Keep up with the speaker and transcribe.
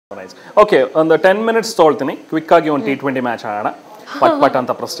Nice. Okay, ಒಂದು 10 minutes ತೊಗೊಳ್ತೀನಿ. Quick ಆಗಿ ಒಂದು T20 ಮ್ಯಾಚ್ ಆಡೋಣ. ಪಟ್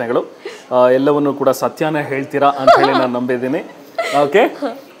ಅಂತ ಪ್ರಶ್ನೆಗಳು, ಎಲ್ಲವನ್ನೂ ಕೂಡ ಸತ್ಯನೇ ಹೇಳ್ತೀರಾ ಅಂತ ಹೇಳಿ ನಾನು ನಂಬಿದ್ದೀನಿ. Okay,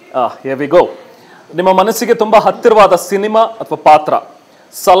 here we go. ನಿಮ್ಮ ಮನಸ್ಸಿಗೆ ತುಂಬಾ ಹತ್ತಿರವಾದ ಸಿನಿಮಾ ಅಥವಾ ಪಾತ್ರ?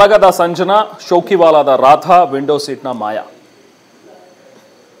 ಸಲಗದ ಸಂಜನಾ, ಶೋಕಿವಾಲಾದ ರಾಧಾ, ವಿಂಡೋ ಸೀಟ್ನ ಮಾಯಾ.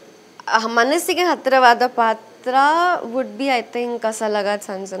 ಮನಸ್ಸಿಗೆ ಹತ್ತಿರವಾದ ಪಾತ್ರ would be I think ಸಲಗದ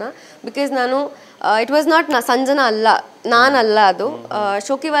Sanjana, because ನಾನು ಇಟ್ ವಾಸ್ ನಾಟ್ ಸಂಜನಾ ಅಲ್ಲ, ನಾನಲ್ಲ ಅದು.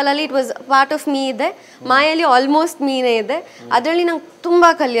 ಶೋಕಿವಾಲಲ್ಲಿ it was part of me ಇದೆ, ಮಾಯಲ್ಲಿ ಆಲ್ಮೋಸ್ಟ್ ಮೀನೇ ಇದೆ. ಅದರಲ್ಲಿ ನಂಗೆ ತುಂಬ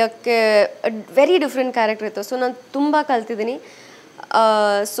ಕಲಿಯೋಕ್ಕೆ ವೆರಿ ಡಿಫ್ರೆಂಟ್ ಕ್ಯಾರೆಕ್ಟರ್ ಇತ್ತು. ಸೊ ನಾನು ತುಂಬ ಕಲ್ತಿದ್ದೀನಿ.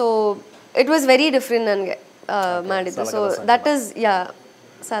 So it was very different ನನಗೆ ಮಾಡಿದ್ದು. So that is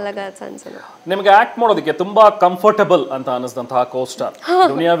ಸಲಗದ Sanjana. ನಿಮಗೆ ಆಕ್ಟ್ ಮಾಡೋದಕ್ಕೆ ತುಂಬಾ ಕಂಫರ್ಟಬಲ್ ಅಂತ ಅನಿಸಿದಂತಹ co-star?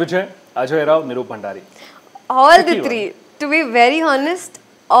 Duniya Vijay, Ajay Rao, Nirup all the three. To be very honest,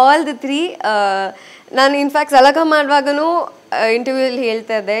 all the three. ನಾನು ಇನ್ಫ್ಯಾಕ್ಟ್ ಸಲಗ ಮಾಡುವಾಗೂ ಇಂಟರ್ವ್ಯೂಲ್ಲಿ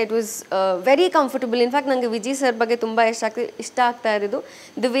ಹೇಳ್ತಾ ಇದ್ದೆ, it was very comfortable. In fact ನನಗೆ ವಿಜಯ್ ಸರ್ ಬಗ್ಗೆ ತುಂಬ ಇಷ್ಟ ಆಗ್ತಾ ಇರೋದು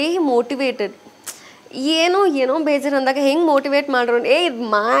ದ ವೇ ಹಿ ಮೋಟಿವೇಟೆಡ್. ಏನೋ ಬೇಜಾರು ಅಂದಾಗ ಹೆಂಗೆ ಮೋಟಿವೇಟ್ ಮಾಡ್ರು,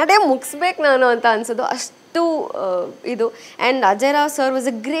 ಇದು ಮಾಡೇ ಮುಗಿಸ್ಬೇಕು ನಾನು ಅಂತ ಅನ್ಸೋದು, ಅಷ್ಟು ಇದು. And Ajay Rao sir was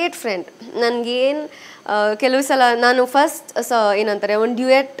a great friend. ನನಗೇನು ಕೆಲವು ಸಲ ನಾನು ಫಸ್ಟ್ ಏನಂತಾರೆ ಒಂದು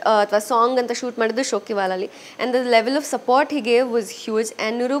ಡ್ಯೂಯೆಟ್ ಅಥವಾ ಸಾಂಗ್ ಅಂತ ಶೂಟ್ ಮಾಡಿದ್ದು ಶೋಕಿವಾಲಲ್ಲಿ. And the level of support he gave was huge.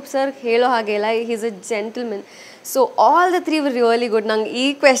 And Nirup sir ಹೇಳೋ ಹಾಗೆ ಇಲ್ಲ, is a gentlemen. So all the three var really good. ನಂಗೆ ಈ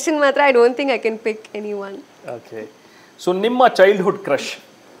ಕ್ವೆಶನ್ ಮಾತ್ರ I don't think I can pick any one. Okay, so ನಿಮ್ಮ childhood crush?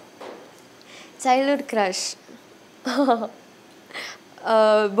 Childhood crush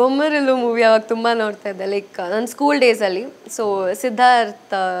ಬೊಮ್ಮರಿಲು movie ಅವಾಗ ತುಂಬ ನೋಡ್ತಾ ಇದ್ದೆ, ಲೈಕ್ ನನ್ನ ಸ್ಕೂಲ್ ಡೇಸಲ್ಲಿ. So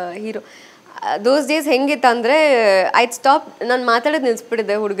Siddharth hero. Those days ಹೆಂಗಿತ್ತು ಅಂದರೆ ಐಟ್ ಸ್ಟಾಪ್, ನಾನು ಮಾತಾಡೋದು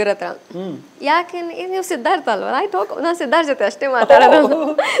ನಿಲ್ಸ್ಬಿಟ್ಟಿದ್ದೆ ಹುಡುಗರ ಹತ್ರ. ಯಾಕೆ ನೀವು ಸಿದ್ಧಾರ್ಥ ಅಲ್ವಾ, ಆಯ್ತು ಹೋಗಿ ನಾನು ಸಿದ್ಧಾರ್ಥ ಜೊತೆ ಅಷ್ಟೇ ಮಾತಾಡೋದು.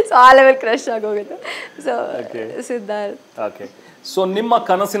 ಸೊ ಆ ಲೆವೆಲ್ ಕ್ರಶ್ ಆಗೋಗಿತ್ತು. ಸೊ ಸಿದ್ಧಾರ್ಥ್. ಓಕೆ, ಸೊ ನಿಮ್ಮ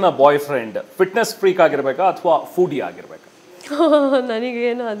ಕನಸಿನ ಬಾಯ್ ಫ್ರೆಂಡ್ ಫಿಟ್ನೆಸ್ ಫ್ರೀಕ್ ಆಗಿರ್ಬೇಕಾ ಅಥವಾ ಫುಡಿ ಆಗಿರ್ಬೇಕಾ?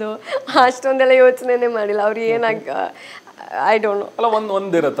 ನನಗೇನು ಅದು ಅಷ್ಟೊಂದೆಲ್ಲ ಯೋಚನೆನೇ ಮಾಡಿಲ್ಲ. ಅವ್ರು ಏನಾಗ ಐ ಡೋಂಟ್ ನೋ. ಅಲ್ಲ,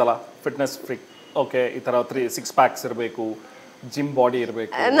 ಒಂದಿರುತ್ತಲ್ಲ ಫಿಟ್ನೆಸ್ ಫ್ರೀಕ್. ಓಕೆ, ಈ ಥರ 6 ಪ್ಯಾಕ್ಸ್ ಇರಬೇಕು, ಜಿಮ್ ಬಾಡಿ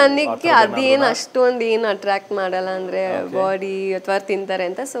ಇರಬೇಕು. ನನಗೆ ಅದೇನು ಅಷ್ಟೊಂದು ಏನು ಅಟ್ರಾಕ್ಟ್ ಮಾಡಲ್ಲ, ಅಂದರೆ ಬಾಡಿ ಅಥವಾ ತಿಂತಾರೆ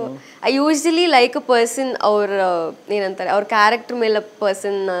ಅಂತ. So I usually like a person, ಅವ್ರ ಏನಂತಾರೆ ಅವ್ರ ಕ್ಯಾರೆಕ್ಟರ್ ಮೇಲೆ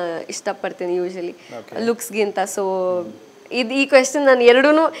ಪರ್ಸನ್ ಇಷ್ಟಪಡ್ತೀನಿ ಯೂಶ್ವಲಿ, ಲುಕ್ಸ್ಗಿಂತ. ಸೊ ಈ ಕ್ವೆಶನ್ ನಾನು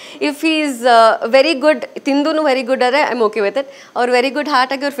ಎರಡೂ, if is very good, ತಿಂದೂ very good ಆದರೆ ಐಮ್ ಓಕೆ ವಿತ್ ಇಟ್. ಅವ್ರು ವೆರಿ ಗುಡ್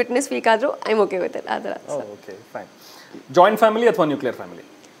ಹಾರ್ಟ್ ಆಗಿ ಅವ್ರ ಫಿಟ್ನೆಸ್ ವೀಕ್ ಆದರೂ ಐಮ್ ಓಕೆ ವಿತ್ ಇಟ್. ಆ ಥರ. Okay, fine. ಜಾಯಿಂಟ್ ಫ್ಯಾಮಿಲಿ ಅಥವಾ nuclear family?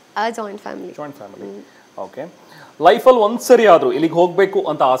 Joint family. Joint family. Okay, ಲೈಫಲ್ಲಿ ಒಂದ್ಸರಿ ಆದರೂ ಇಲ್ಲಿಗೆ ಹೋಗಬೇಕು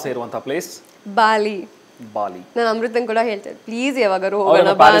ಅಂತ ಆಸೆ ಇರುವಂಥ ಪ್ಲೇಸ್? ಬಾಲಿ. ಬಾಲಿ. ನಾನು ಅಮೃತಂಗೆ ಕೂಡ ಹೇಳ್ತೇನೆ, ಪ್ಲೀಸ್ ಯಾವಾಗಾರು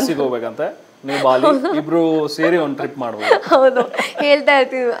ಹೋಗೋಣ. ಪ್ಯಾರಿಸಿಗೆ ಹೋಗ್ಬೇಕಂತೆ, ನೀವು ಬಾಲಿ ಇಬ್ರು ಸೇರಿ ಒಂದು ಟ್ರಿಪ್ ಮಾಡ್ಬೋದು. ಹೌದು, ಹೇಳ್ತಾ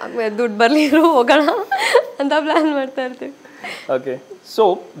ಇರ್ತೀವಿ, ದುಡ್ಡು ಬರಲಿ ಹೋಗೋಣ ಅಂತ ಪ್ಲಾನ್ ಮಾಡ್ತಾ ಇರ್ತೀವಿ. ಓಕೆ, ಸೊ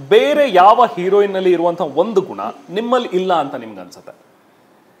ಬೇರೆ ಯಾವ ಹೀರೋಯಿನ್ ನಲ್ಲಿ ಇರುವಂತ ಒಂದು ಗುಣ ನಿಮ್ಮಲ್ಲಿ ಇಲ್ಲ ಅಂತ ನಿಮ್ಗೆ ಅನ್ಸುತ್ತೆ?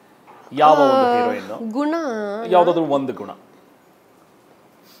 ಯಾವ ಒಂದು ಹೀರೋಯಿನ್ ಗುಣ? ಯಾವ್ದಾದ್ರು ಒಂದು ಗುಣ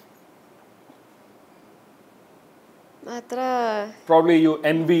ಮಾತ್ರ probably you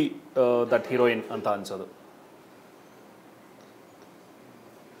NV that heroine ಅಂತ ಅನ್ಸೋದು?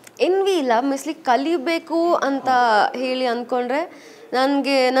 ಎನ್ವಿ ಇಲ್ಲ, ಮಿಸ್ಲಿ ಕಲಿಬೇಕು ಅಂತ ಹೇಳಿ ಅಂದ್ಕೊಂಡ್ರೆ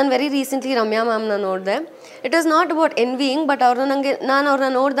ನಾನು ವೆರಿ ರೀಸೆಂಟ್ಲಿ ರಮ್ಯಾ ಮ್ಯಾಮ್ನ ನೋಡಿದೆ. It is not about ಎನ್ವಿಯಿಂಗ್, but ನಾನು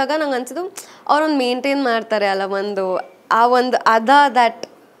ಅವ್ರನ್ನ ನೋಡಿದಾಗ ನಂಗೆ ಅನ್ಸಿದ್ದು ಅವ್ರೊಂದು ಮೇಂಟೈನ್ ಮಾಡ್ತಾರೆ ಅಲ್ಲ, that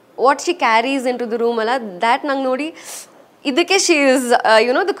what she carries in to the room ಅಲ್ಲ, ದ್ಯಾಟ್ ನಂಗೆ ನೋಡಿ ಇದಕ್ಕೆ she is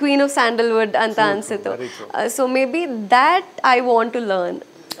the queen of Sandalwood ಅಂತ ಅನ್ಸಿತ್ತು. So may be that I want to learn.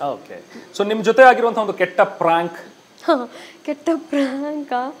 Okay, so ನಿಮ್ಮ ಜೊತೆ ಆಗಿರುವಂಥ ಒಂದು ಕೆಟ್ಟ ಪ್ರಾಂಕ್? ಕೆಟ್ಟ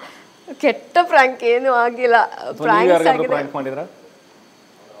ಪ್ರಾಂಕ್ ಏನು ಆಗಿಲ್ಲ. ಪ್ರಾಂಕ್ ಮಾಡಿದ್ರ?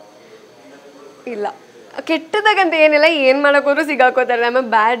 ಇಲ್ಲ, ಕೆಟ್ಟದಾಗಂತ ಏನಿಲ್ಲ, ಏನ್ ಮಾಡಕ್ ಹೋದ್ರು ಸಿಗಾಕೋತಾರೆ. I am a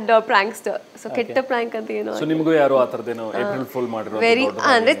bad ಪ್ರಾಂಕ್ಸ್ಟರ್. So ಕೆಟ್ಟ ಪ್ರಾಂಕ್ ಅಂತ ಏನು. ಸೊ ನಿಮಗೂ ಯಾರು ಆ ತರದೇನೋ ಏಪ್ರಿಲ್ ಫೂಲ್ ಮಾಡಿರೋ? ವೆರಿ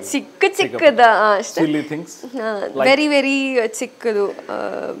ಅಂದ್ರೆ ಚಿಕ್ಕದ ಅಷ್ಟೇ, ವೆರಿ ವೆರಿ ಚಿಕ್ಕದು,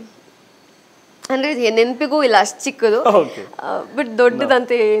 ಅಂದ್ರೆ ನೆನಪಿಗೂ ಇಲ್ಲ, ಅಷ್ಟು ಚಿಕ್ಕದು. ಬಟ್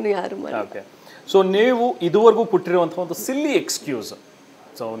ದೊಡ್ಡದಂತ ಏನು ಯಾರು ಮಾಡಿ. ಸೊ ನೀವು ಇದುವರೆಗೂ ಕೊಟ್ಟಿರುವಂಥ ಒಂದು ಸಿಲ್ಲಿ ಎಕ್ಸ್ಕ್ಯೂಸ್,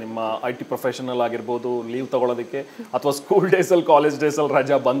 ಸೊ ನಿಮ್ಮ IT ಪ್ರೊಫೆಷನಲ್ ಆಗಿರ್ಬೋದು, ಲೀವ್ ತಗೊಳ್ಳೋದಕ್ಕೆ ಅಥವಾ ಸ್ಕೂಲ್ ಡೇಸಲ್ಲಿ ಕಾಲೇಜ್ ಡೇಸಲ್ಲಿ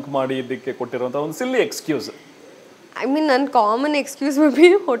ರಜಾ ಬಂಕ್ ಮಾಡಿ ಇದಕ್ಕೆ ಕೊಟ್ಟಿರುವಂಥ ಒಂದು ಸಿಲ್ಲಿ ಎಕ್ಸ್ಕ್ಯೂಸ್? ಐ ಮೀನ್ ನನ್ನ ಕಾಮನ್ ಎಕ್ಸ್ಕ್ಯೂಸ್ ಬಿ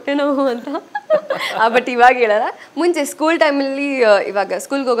ಹೊಟ್ಟೆ ನೋವು ಅಂತ. ಬಟ್ ಇವಾಗ ಹೇಳಲ್ಲ, ಮುಂಚೆ ಸ್ಕೂಲ್ ಟೈಮಲ್ಲಿ ಇವಾಗ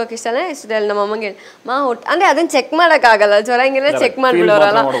ಸ್ಕೂಲ್ಗೆ ಹೋಗೋಕೆ ಇಷ್ಟನೇ ಇಷ್ಟ ನಮ್ಮ ಅಮ್ಮಂಗೆ ಹೇಳಿ ಹೊಟ್ಟೆ, ಅಂದರೆ ಅದನ್ನು ಚೆಕ್ ಮಾಡೋಕ್ಕಾಗಲ್ಲ, ಜ್ವರ ಹಿಂಗೆಲ್ಲ ಚೆಕ್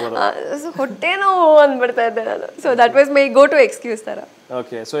ಮಾಡಿಬಿಡೋರಲ್ಲ, ಸೊ ಹೊಟ್ಟೆ ನೋವು ಅಂದ್ಬಿಡ್ತಾ ಇದ್ದೆ ನಾನು. So that was my go to excuse ಥರ.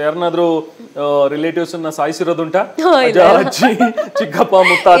 ಓಕೆ, ಸೊ ಯಾರನ್ನಾದ್ರೂ ರಿಲೇಟಿವ್ಸ್ ಅನ್ನ ಸಾಯಿಸಿರೋದುಂಟಾ? ಚಿಕ್ಕಪ್ಪ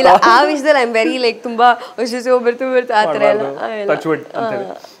ಮುತ್ತಾತ? ಆ ವಿಷಯದಲ್ಲಿ ಐ ಆಮ್ ವೆರಿ ಲೈಕ್ ತುಂಬಾ ಬರ್ತು ಆ ಥರ ಎಲ್ಲ.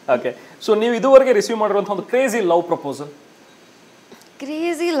 ಓಕೆ, ಸೊ ನೀವು ಇದುವರೆಗೆ ರಿಸೀವ್ ಮಾಡಿರುವಂಥ ಒಂದು crazy love proposal?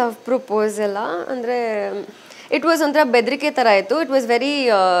 Crazy love proposal ಅಂದರೆ ಇಟ್ ವಾಸ್ ಒಂಥರ ಬೆದರಿಕೆ ಥರ ಆಯಿತು. It was very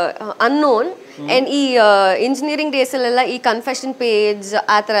unknown. And ಈ ಇಂಜಿನಿಯರಿಂಗ್ ಡೇಸಲ್ಲೆಲ್ಲ ಈ ಕನ್ಫೆಷನ್ ಪೇಜ್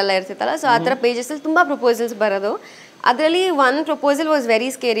ಆ ಥರ ಎಲ್ಲ ಇರ್ತಿತ್ತಲ್ಲ, ಸೊ ಆ ಥರ ಪೇಜಸಲ್ಲಿ ತುಂಬ ಪ್ರಪೋಸಲ್ಸ್ ಬರೋದು. ಅದರಲ್ಲಿ one proposal was very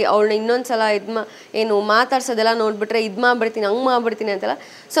scary. ಅವಳನ್ನ ಇನ್ನೊಂದ್ಸಲ ಏನು ಮಾತಾಡ್ಸೋದೆಲ್ಲ ನೋಡ್ಬಿಟ್ರೆ ಇದು ಮಾಡ್ಬಿಡ್ತೀನಿ ಹಂಗೆ ಮಾಡ್ಬಿಡ್ತೀನಿ ಅಂತೆಲ್ಲ.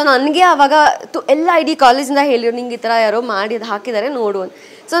 ಸೊ ನನಗೆ ಆವಾಗ ಎಲ್ಲ ಇಡೀ ಕಾಲೇಜಿಂದ ಹೇಳಿದ್ರು ನಿಂಗೆ ಈ ಥರ ಯಾರೋ ಮಾಡಿ ಅದು ಹಾಕಿದ್ದಾರೆ ನೋಡು ಅಂತ.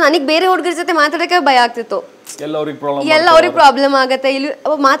 ಸೊ ನನಗೆ ಬೇರೆ ಹುಡುಗರ ಜೊತೆ ಮಾತಾಡೋಕ್ಕೆ ಭಯ ಆಗ್ತಿತ್ತು. ಎಲ್ಲ ಅವ್ರಿಗೆ ಪ್ರಾಬ್ಲಮ್ ಆಗುತ್ತೆ. ಇಲ್ಲಿ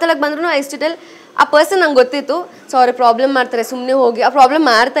ಮಾತಾಡಕ್ಕೆ ಬಂದ್ರು ಐ ಸ್ಟಿಲ್ ಟೆಲ್ ಆ ಪರ್ಸನ್ ನಂಗೆ ಗೊತ್ತಿತ್ತು. ಸೊ ಅವ್ರಿಗೆ ಪ್ರಾಬ್ಲಮ್ ಮಾಡ್ತಾರೆ, ಸುಮ್ಮನೆ ಹೋಗಿ ಆ ಪ್ರಾಬ್ಲಮ್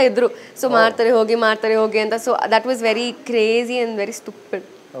ಮಾಡ್ತಾ ಇದ್ರು. ಸೊ ಮಾಡ್ತಾರೆ ಹೋಗಿ ಅಂತ. So that was very crazy and very stupid.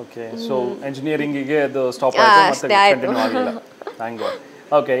 Okay, so ಎಂಜಿನಿಯರಿಂಗಿಗೆ ಅದು ಸ್ಟಾಪ್ ಆಯಿತು, ಮತ್ತೆ ಕಂಟಿನ್ಯೂ ಆಗಿಲ್ಲ. Thank god.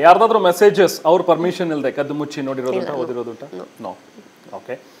 ಓಕೆ, ಯಾರ್ದಾದ್ರೂ ಮೆಸೇಜಸ್ ಅವ್ರ ಪರ್ಮಿಷನ್ ಇಲ್ಲದೆ ಕದ್ದು ಮುಚ್ಚಿ ನೋಡಿರೋದುಂಟ, ಓದಿರೋದುಂಟ? ನೋ.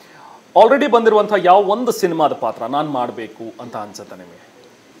 ಓಕೆ, ಆಲ್ರೆಡಿ ಬಂದಿರುವಂಥ ಯಾವ ಒಂದು ಸಿನಿಮಾದ ಪಾತ್ರ ನಾನು ಮಾಡಬೇಕು ಅಂತ ಅನ್ಸುತ್ತೆ ನಿಮಗೆ?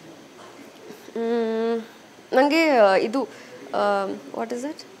 ನನಗೆ ಇದು what is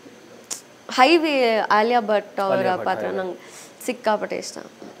it, highway Alia Bhat ಅವರ ಪಾತ್ರ ನಂಗೆ ಸಿಕ್ಕಾಪಟ್ಟೆ ಇಷ್ಟ.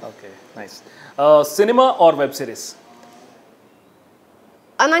 Okay, nice. Cinema R web series?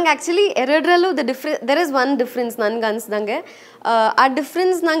 ನಂಗೆ ಆ್ಯಕ್ಚುಲಿ ಎರಡರಲ್ಲೂ ದೆರ್ ಇಸ್ ಒನ್ ಡಿಫ್ರೆನ್ಸ್ ನನಗೆ ಅನ್ಸ್ದಂಗೆ. ಆ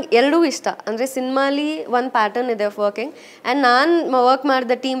ಡಿಫ್ರೆನ್ಸ್ ನಂಗೆ ಎರಡೂ ಇಷ್ಟ. ಅಂದರೆ ಸಿನಿಮಾಲಿ ಒಂದು ಪ್ಯಾಟರ್ನ್ ಇದೆ ಆಫ್ ವರ್ಕಿಂಗ್, ಆ್ಯಂಡ್ ನಾನು ವರ್ಕ್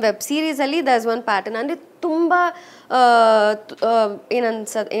ಮಾಡಿದ team web ಸೀರೀಸಲ್ಲಿ there is one pattern. ಅಂದರೆ ತುಂಬ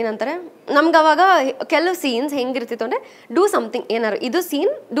ಏನಂತಾರೆ ನಮ್ಗೆ ಅವಾಗ ಕೆಲವು ಸೀನ್ಸ್ ಹೆಂಗಿರ್ತಿತ್ತು ಅಂದರೆ ಡೂ ಸಮಥಿಂಗ್, ಏನಾರು ಇದು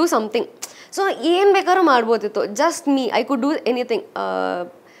ಸೀನ್ ಡೂ ಸಮಥಿಂಗ್. ಸೊ ಏನು ಬೇಕಾದ್ರೂ ಮಾಡ್ಬೋದಿತ್ತು, just me I could do anything.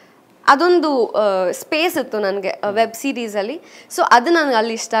 ಅದೊಂದು ಸ್ಪೇಸ್ ಇತ್ತು ನನಗೆ ವೆಬ್ ಸೀರೀಸಲ್ಲಿ. ಸೊ ಅದು ನನಗೆ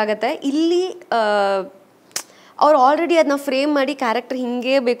ಅಲ್ಲಿ ಇಷ್ಟ ಆಗುತ್ತೆ. ಇಲ್ಲಿ ಅವ್ರು ಆಲ್ರೆಡಿ ಅದನ್ನ ಫ್ರೇಮ್ ಮಾಡಿ ಕ್ಯಾರೆಕ್ಟರ್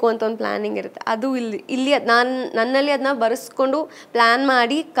ಹಿಂಗೇ ಬೇಕು ಅಂತ ಒಂದು ಪ್ಲ್ಯಾನಿಂಗ್ ಇರುತ್ತೆ. ಅದು ಇಲ್ಲಿ ನನ್ನಲ್ಲಿ ಅದನ್ನ ಬರೆಸ್ಕೊಂಡು ಪ್ಲ್ಯಾನ್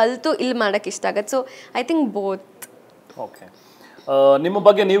ಮಾಡಿ ಕಲಿತು ಇಲ್ಲಿ ಮಾಡೋಕ್ಕೆ ಇಷ್ಟ ಆಗುತ್ತೆ. So I think both. Okay, ನಿಮ್ಮ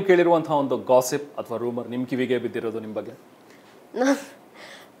ಬಗ್ಗೆ ನೀವು ಕೇಳಿರುವಂಥ ಒಂದು ಗಾಸಿಪ್ ಅಥವಾ ರೂಮರ್ ನಿಮ್ಮ ಕಿವಿಗೆ ಬಿದ್ದಿರೋದು ನಿಮ್ಮ ಬಗ್ಗೆ?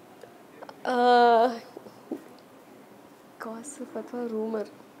 ಗಾಸಿಪ್ ಅಥವಾ ರೂಮರ್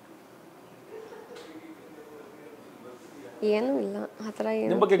ಏನೂ ಇಲ್ಲ ಆ ಥರ. ಏನು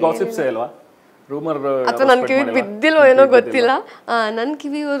ನಿಮ್ಮ ಬಗ್ಗೆ ಗಾಸಿಪ್ಸೇ ಅಲ್ವಾ? ರೂಮರ್ ಅಥವಾ ನನ್ನ ಕಿವಿಗೆ ಬಿದ್ದಿಲ್ಲೋ ಏನೋ ಗೊತ್ತಿಲ್ಲ. ನನ್ನ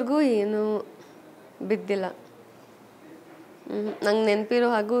ಕಿವಿವರೆಗೂ ಏನೂ ಬಿದ್ದಿಲ್ಲ. ನಂಗೆ ನೆನಪಿರೋ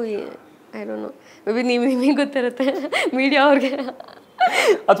ಹಾಗೂ I don't know, may be ನಿಮಗೆ ಗೊತ್ತಿರುತ್ತೆ ಮೀಡಿಯಾ ಅವ್ರಿಗೆ.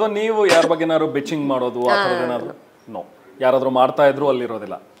 ಅಥವಾ ನೀವು ಯಾರ ಬಗ್ಗೆ ಏನಾದ್ರು ಬೆಚ್ಚಿಂಗ್ ಮಾಡೋದು ಆ ಥರದ್ದು ಏನಾದ್ರು? ನೋ, ಯಾರಾದರೂ ಮಾಡ್ತಾ ಇದ್ರು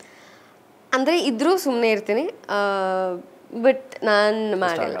ಅಲ್ಲಿರೋದಿಲ್ಲ. ಅಂದರೆ ಇದ್ರೂ ಸುಮ್ಮನೆ ಇರ್ತೀನಿ, ಬಟ್ ನಾನು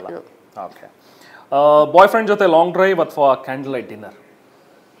ಮಾಡಿಲ್ಲ. ಓಕೆ, ಬಾಯ್ ಫ್ರೆಂಡ್ ಜೊತೆ ಲಾಂಗ್ ಡ್ರೈವ್ ಅಥವಾ candle light dinner?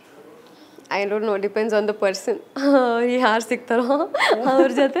 I don't know, depends on the person. ಯಾರು ಸಿಗ್ತಾರೋ ಅವ್ರ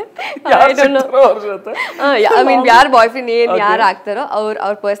ಜೊತೆ. I don't know, I mean ಯಾರು ಬಾಯ್ ಫ್ರೆಂಡ್ ಏನು ಯಾರು ಆಗ್ತಾರೋ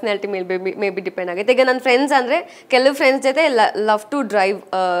ಅವ್ರ ಪರ್ಸನಾಲಿಟಿ ಮೇಲೆ ಮೇ ಬಿ ಡಿಪೆಂಡ್ ಆಗುತ್ತೆ. ಈಗ ನನ್ನ ಫ್ರೆಂಡ್ಸ್ ಅಂದರೆ ಕೆಲವು ಫ್ರೆಂಡ್ಸ್ ಜೊತೆ love to drive,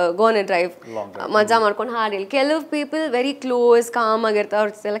 gonna A drive, ಮಜಾ ಮಾಡ್ಕೊಂಡು ಹಾಡಿಲ್ಲ. ಕೆಲವು ಪೀಪಲ್ ವೆರಿ ಕ್ಲೋಸ್ ಕಾಮ್ ಆಗಿರ್ತಾರೆ,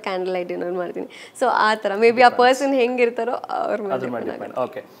 ಅವ್ರ ಜೊತೆ ಎಲ್ಲ ಕ್ಯಾಂಡಲ್ ಲೈಟ್ ಡಿನ್ನರ್ ಮಾಡ್ತೀನಿ. ಸೊ ಆ ಥರ ಮೇ ಬಿ ಆ ಪರ್ಸನ್ ಹೆಂಗಿರ್ತಾರೋ ಅವ್ರ ಮೇಲೆ.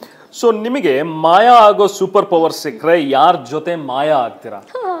 ಓಕೆ, ಸೊ ನಿಮಗೆ ಮಾಯಾ ಆಗೋ ಸೂಪರ್ ಪವರ್ ಸಿಕ್ಕರೆ ಯಾರ ಜೊತೆ ಮಾಯಾ ಆಗ್ತೀರಾ?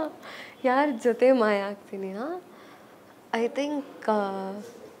 ಯಾರ ಜೊತೆ ಮಾಯ ಆಗ್ತೀನಿ? ಐ ಥಿಂಕ್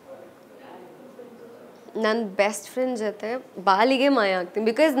ನನ್ನ ಬೆಸ್ಟ್ ಫ್ರೆಂಡ್ ಜೊತೆ ಬಾಲಿಗೆ ಮಾಯ ಆಗ್ತೀನಿ.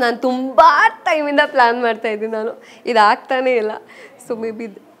 ಬಿಕಾಸ್ ನಾನು ತುಂಬ ಟೈಮಿಂದ ಪ್ಲ್ಯಾನ್ ಮಾಡ್ತಾ ಇದ್ದೀನಿ, ನಾನು ಇದಾಗ್ತಾನೇ ಇಲ್ಲ. So may be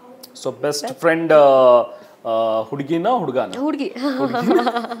so best friend ಹುಡುಗಿನ ಹುಡುಗನ? ಹುಡುಗಿ.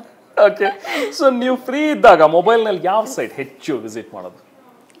 ಓಕೆ, ಸೊ ನೀವು ಫ್ರೀ ಇದ್ದಾಗ ಮೊಬೈಲ್ನಲ್ಲಿ ಯಾವ ಸೈಟ್ ಹೆಚ್ಚು ವಿಸಿಟ್ ಮಾಡೋದು?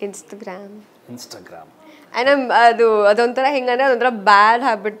 ಇನ್ಸ್ಟಾಗ್ರಾಮ್. ಅದೊಂಥರ ಹೆಂಗಂದ್ರೆ ಅದೊಂಥರ ಬ್ಯಾಡ್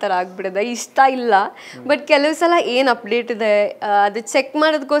ಹ್ಯಾಬಿಟ್ ಥರ ಆಗ್ಬಿಟ್ಟಿದೆ, ಇಷ್ಟ ಇಲ್ಲ. ಬಟ್ ಕೆಲವು ಸಲ ಏನು ಅಪ್ಡೇಟ್ ಇದೆ ಅದು ಚೆಕ್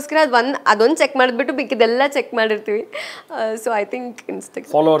ಮಾಡೋದಕ್ಕೋಸ್ಕರ ಅದೊಂದು ಚೆಕ್ ಮಾಡಿಬಿಟ್ಟು ಬೇಕಿದೆಲ್ಲ ಚೆಕ್ ಮಾಡಿರ್ತೀವಿ. So I think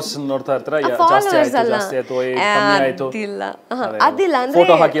Instagram. Followers ನೋಡ್ತಾ ಇರ್ತೀರಾ? ಫಾಲೋವರ್ಸ್ ಅಲ್ಲ, ಅದಿಲ್ಲ ಅಂದ್ರೆ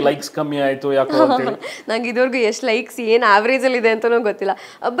ಫೋಟೋ ಹಾಕಿ ಲೈಕ್ಸ್ ಕಮ್ಮಿ ಆಯಿತು ಯಾಕೋ ಅಂತೇಳಿ ನಂಗೆ ಇದುವರೆಗೂ ಎಷ್ಟು ಲೈಕ್ಸ್ ಏನು ಆವ್ರೇಜಲ್ಲಿ ಇದೆ ಅಂತಲೂ ಗೊತ್ತಿಲ್ಲ.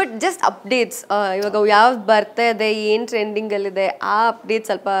 ಬಟ್ ಜಸ್ಟ್ ಅಪ್ಡೇಟ್ಸ್, ಇವಾಗ ಯಾವ್ದು ಬರ್ತಾ ಇದೆ, ಏನು ಟ್ರೆಂಡಿಂಗಲ್ಲಿದೆ ಆ ಅಪ್ಡೇಟ್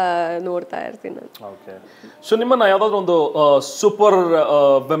ಸ್ವಲ್ಪ ನೋಡ್ತಾ ಇರ್ತೀನಿ ನಾನು. ಓಕೆ, ಸೊ ನಿಮ್ಮನ್ನ ಯಾವ್ದಾದ್ರು ಒಂದು ಸೂಪರ್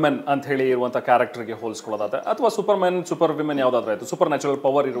ವಿಮೆನ್ ಅಂತ ಹೇಳಿ ಇರುವಂತ ಕ್ಯಾರೆಕ್ಟರ್ಗೆ ಹೋಲಿಸ್ಕೊಳ್ಳೋದಾದ್ರೆ, ಅಥವಾ ಸೂಪರ್ ಮೆನ್ ಸೂಪರ್ ವಿಮೆನ್ ಯಾವ್ದಾದ್ರೆ ಆಯ್ತು, ಸೂಪರ್ ನ್ಯಾಚುರಲ್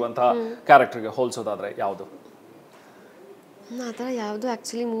ಪವರ್ ಇರುವಂತಹ ಕ್ಯಾರೆಕ್ಟರ್ಗೆ ಹೋಲಿಸೋದಾದ್ರೆ ಯಾವುದು? ಆ ಥರ ಯಾವುದು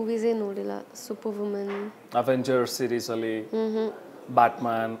ಆಕ್ಚುಲಿ ಮೂವೀಸೇ ನೋಡಿಲ್ಲ. ಸೂಪರ್ ವುಮೆನ್, ಅವೆಂಜರ್ಸ್ ಸೀರೀಸ್ ಅಲ್ಲಿ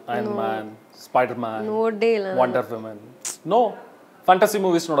Batman, iron man, spider man ನೋಡೇ ಇಲ್ಲ. Wonder women? No. Fantasy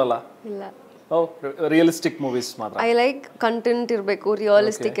movies ನೋಡಲ್ಲ? ಇಲ್ಲ. ರಿಯಲಿಸ್ಟಿಕ್ ಮೂವೀಸ್ ಮಾತ್ರ. ಐ ಲೈಕ್ ಕಂಟೆಂಟ್ ಇರಬೇಕು,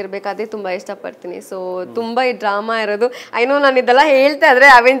 ರಿಯಲಿಸ್ಟಿಕ್ ಇರಬೇಕು, ಅದೇ ತುಂಬ ಇಷ್ಟಪಡ್ತೀನಿ. ಸೊ ತುಂಬ ಈ ಡ್ರಾಮಾ ಇರೋದು, ಐ ನೋ ನಾನು ಇದೆಲ್ಲ ಹೇಳ್ತಾ ಇದ್ರೆ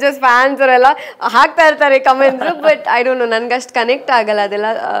ಅವೆಂಜರ್ಸ್ ಫ್ಯಾನ್ಸ್ ಅವರೆಲ್ಲ ಹಾಕ್ತಾ ಇರ್ತಾರೆ comments, but I don't know, ನನಗೆ ಅಷ್ಟು ಕನೆಕ್ಟ್ ಆಗಲ್ಲ. ಅದೆಲ್ಲ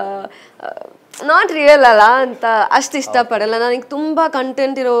ನಾಟ್ ರಿಯಲ್ ಅಲ್ಲ ಅಂತ ಅಷ್ಟು ಇಷ್ಟಪಡಲ್ಲ. ನನಗೆ ತುಂಬ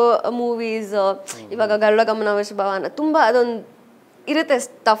ಕಂಟೆಂಟ್ ಇರೋ ಮೂವೀಸ್, ಇವಾಗ ಗರುಡ ಗಮನ ವೃಷಭವನ ತುಂಬ ಅದೊಂದು ಇರುತ್ತೆ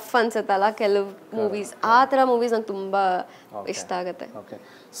ಟಫ್ ಅನ್ಸುತ್ತಲ್ಲ ಕೆಲವು ಮೂವೀಸ್, ಆ ಥರ ಮೂವೀಸ್ ನಂಗೆ ತುಂಬ ಇಷ್ಟ ಆಗುತ್ತೆ. ಓಕೆ,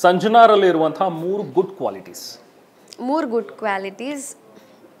 ಸಂಜನಾರಲ್ಲಿ ಇರುವಂತಹ 3 good qualities. 3 good qualities.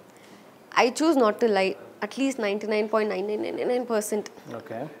 I choose not to ಲೈ ಅಟ್ಲೀಸ್ಟ್ 99.999%.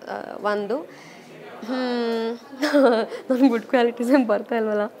 ಓಕೆ, ಒಂದು ನನ್ನ ಗುಡ್ ಕ್ವಾಲಿಟೀಸ್ ಏನು ಬರ್ತಾ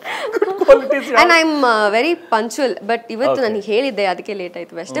ಇಲ್ವಲ್ಲ. And I am very punctual. But ಇವತ್ತು ನನಗೆ ಹೇಳಿದ್ದೆ ಅದಕ್ಕೆ ಲೇಟ್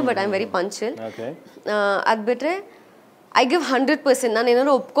ಆಯಿತು ಅಷ್ಟೇ. But I am very punctual. ಅದು ಬಿಟ್ಟರೆ ಐ ಗಿವ್ 100%. ನಾನು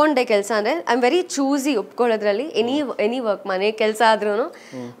ಏನಾದ್ರು ಒಪ್ಕೊಂಡೆ ಕೆಲಸ ಅಂದರೆ I am very choosy ಒಪ್ಕೊಳ್ಳೋದ್ರಲ್ಲಿ. Any work, ಮನೆ ಕೆಲಸ ಆದ್ರೂ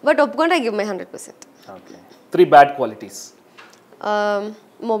but ಒಪ್ಕೊಂಡ್ರೆ I give my 100%. 3 bad qualities.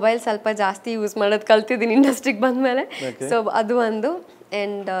 Mobile ಸ್ವಲ್ಪ ಜಾಸ್ತಿ ಯೂಸ್ ಮಾಡೋದು ಕಲ್ತಿದ್ದೀನಿ ಇಂಡಸ್ಟ್ರಿಗೆ ಬಂದಮೇಲೆ. ಸೊ ಅದು ಒಂದು.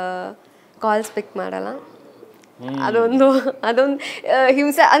 ಆ್ಯಂಡ್ ಕಾಲ್ಸ್ ಪಿಕ್ ಮಾಡಲ್ಲ, ಅದೊಂದು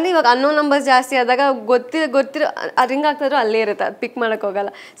ಹಿಂಸೆ. ಅಂದರೆ ಇವಾಗ ಅನ್ನೋ ನಂಬರ್ಸ್ ಜಾಸ್ತಿ ಆದಾಗ ಗೊತ್ತಿರೋ ರಿಂಗ್ ಆಗ್ತಾಯಿದ್ರು ಅಲ್ಲೇ ಇರುತ್ತೆ, ಅದು ಪಿಕ್ ಮಾಡೋಕ್ಕೆ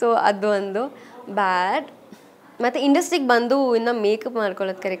ಹೋಗಲ್ಲ. ಸೊ ಅದು ಒಂದು ಬ್ಯಾಡ್. ಮತ್ತು ಇಂಡಸ್ಟ್ರಿಗೆ ಬಂದು ಇನ್ನು ಮೇಕಪ್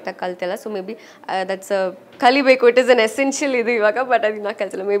ಮಾಡ್ಕೊಳ್ಳೋದು ಕರೆಕ್ಟಾಗಿ ಕಲ್ತಿಲ್ಲ. ಸೊ ಮೇ ಬಿ ದಟ್ಸ್ ಕಲಿಬೇಕು. ಇಟ್ ಇಸ್ ಅನ್ ಎಸೆನ್ಷಿಯಲ್ ಇದು ಇವಾಗ. ಬಟ್ ಅದನ್ನ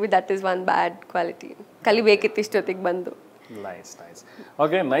ಕಲ್ತಿಲ್ಲ. May be that is one bad quality. ಕಲಿಬೇಕಿತ್ತು ಇಷ್ಟೊತ್ತಿಗೆ ಬಂದು. Nice.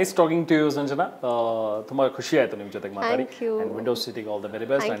 Okay, nice talking to you Sanjana. ತುಂಬಾ ಖುಷಿ ಆಯ್ತು ನಿಮ್ಮ ಜೊತೆಗೆ ಮಾತಾಡಿ. ಅಂಡ್ ವಿಂಡೋಸ್ ಸಿಟಿಗೆ all the very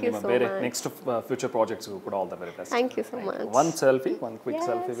best. And ನಿಮ್ಮ ಬೇರೆ ನೆಕ್ಸ್ಟ್ ಫ್ಯೂಚರ್ ಪ್ರಾಜೆಕ್ಟ್ಸ್ಗೂ ಕೂಡ all the very best. Thank you so much. One selfie, one quick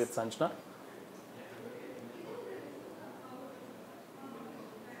selfie with Sanjana.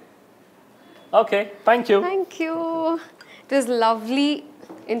 Okay, thank you. It was lovely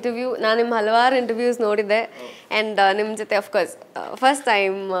interview. ನಾನು ನಿಮ್ಮ ಹಲವಾರು ಇಂಟರ್ವ್ಯೂಸ್ ನೋಡಿದ್ದೆ. And ನಿಮ್ಮ ಜೊತೆ of course first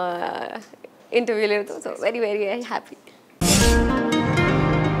time ಇಂಟರ್ವ್ಯೂಲಿರೋದು. So very very happy.